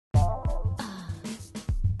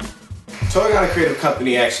Torregano Creative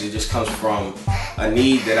Company actually just comes from a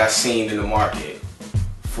need that I've seen in the market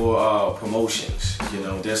for promotions. You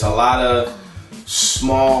know, there's a lot of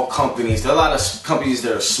small companies. There are a lot of companies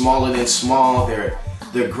that are smaller than small. They're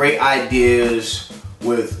great ideas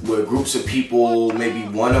with groups of people, maybe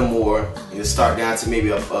one or more, and it start down to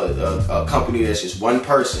maybe a company that's just one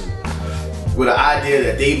person with an idea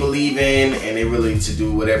that they believe in, and they really to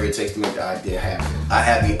do whatever it takes to make the idea happen. I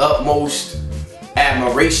have the utmost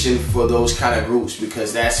admiration for those kind of groups,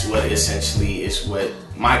 because that's what essentially is what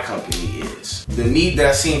my company is. The need that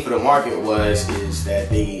I seen for the market is that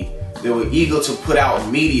they were eager to put out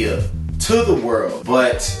media to the world,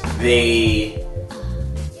 but I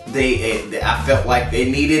felt like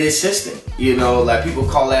they needed assistance. You know, like people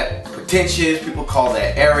call that pretentious, people call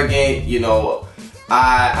that arrogant. You know,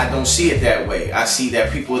 I don't see it that way. I see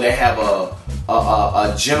that people that have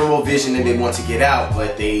a general vision that they want to get out,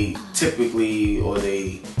 but they typically, or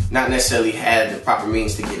they not necessarily had the proper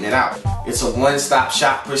means to getting it out. It's a one-stop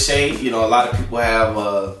shop per se. You know, a lot of people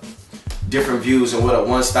have different views on what a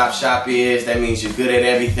one-stop shop is. That means you're good at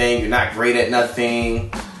everything, you're not great at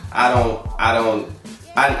nothing.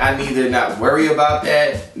 I neither not worry about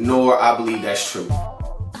that, nor I believe that's true.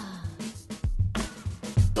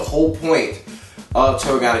 The whole point of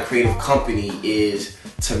Torregano Creative Company is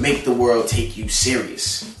to make the world take you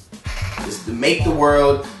serious. Is to make the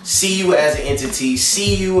world see you as an entity,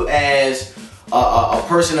 see you as a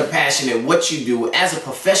person of passion in what you do, as a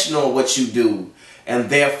professional in what you do, and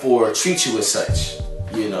therefore treat you as such.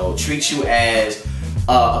 You know, treat you as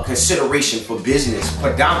a consideration for business,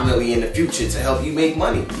 predominantly in the future, to help you make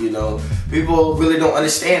money. You know, people really don't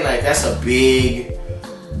understand, like, that's a big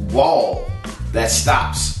wall that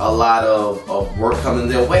stops a lot of work coming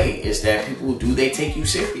their way. Is that people, do they take you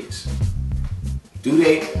serious? Do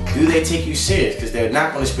they take you serious? Because they're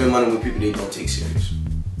not going to spend money with people they don't take serious.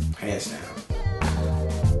 Hands down.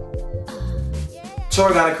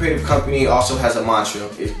 Torregano Creative Company also has a mantra,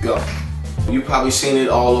 it's go. You've probably seen it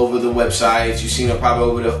all over the websites. You've seen it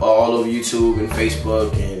probably all over YouTube and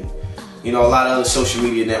Facebook, and you know, a lot of other social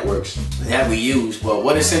media networks that we use. But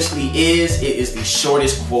what essentially is, it is the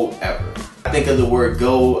shortest quote ever. I think of the word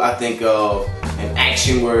go, I think of an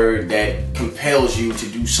action word that compels you to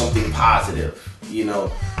do something positive. You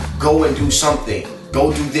know, go and do something.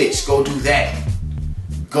 Go do this, go do that.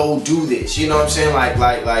 Go do this. You know what I'm saying?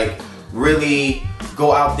 Like really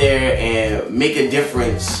go out there and make a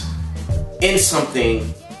difference in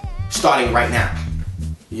something starting right now.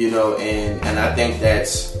 You know, and I think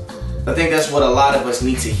that's what a lot of us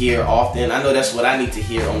need to hear often. I know that's what I need to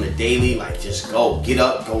hear on the daily. Like, just go, get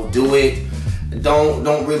up, go do it.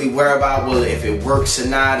 Don't really worry about, well, if it works or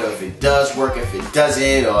not, or if it does work, if it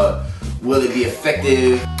doesn't, or will it be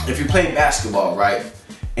effective. If you play basketball, right,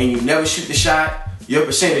 and you never shoot the shot, your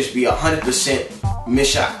percentage be 100%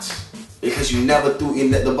 missed shots, because you never threw,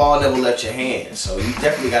 the ball never left your hand. So you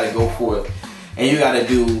definitely got to go for it, and you got to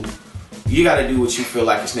do what you feel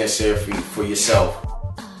like is necessary for yourself.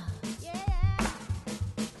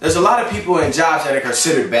 There's a lot of people in jobs that are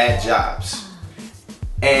considered bad jobs,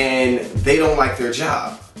 and they don't like their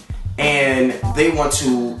job, and they want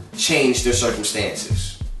to change their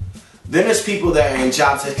circumstances. Then there's people that are in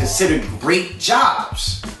jobs that are considered great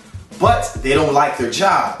jobs, but they don't like their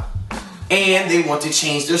job, and they want to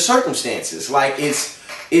change their circumstances. Like, it's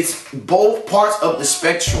both parts of the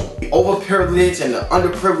spectrum. The overprivileged and the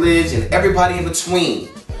underprivileged and everybody in between.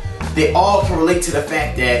 They all can relate to the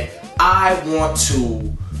fact that I want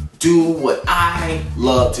to do what I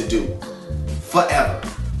love to do forever.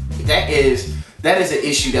 That is an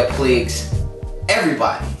issue that plagues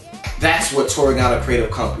everybody. That's what Torregano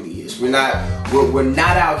Creative Company is. We're not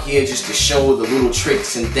out here just to show the little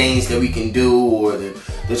tricks and things that we can do, or to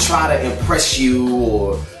try to impress you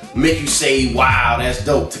or make you say, wow, that's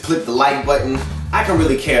dope, to click the like button. I can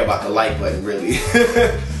really care about the like button, really.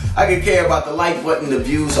 I can care about the like button, the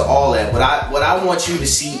views, or all that. What I want you to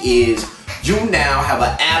see is you now have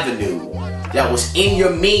an avenue that was in your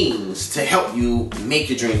means to help you make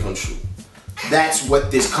your dream come true. That's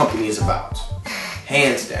what this company is about.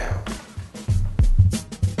 Hands down.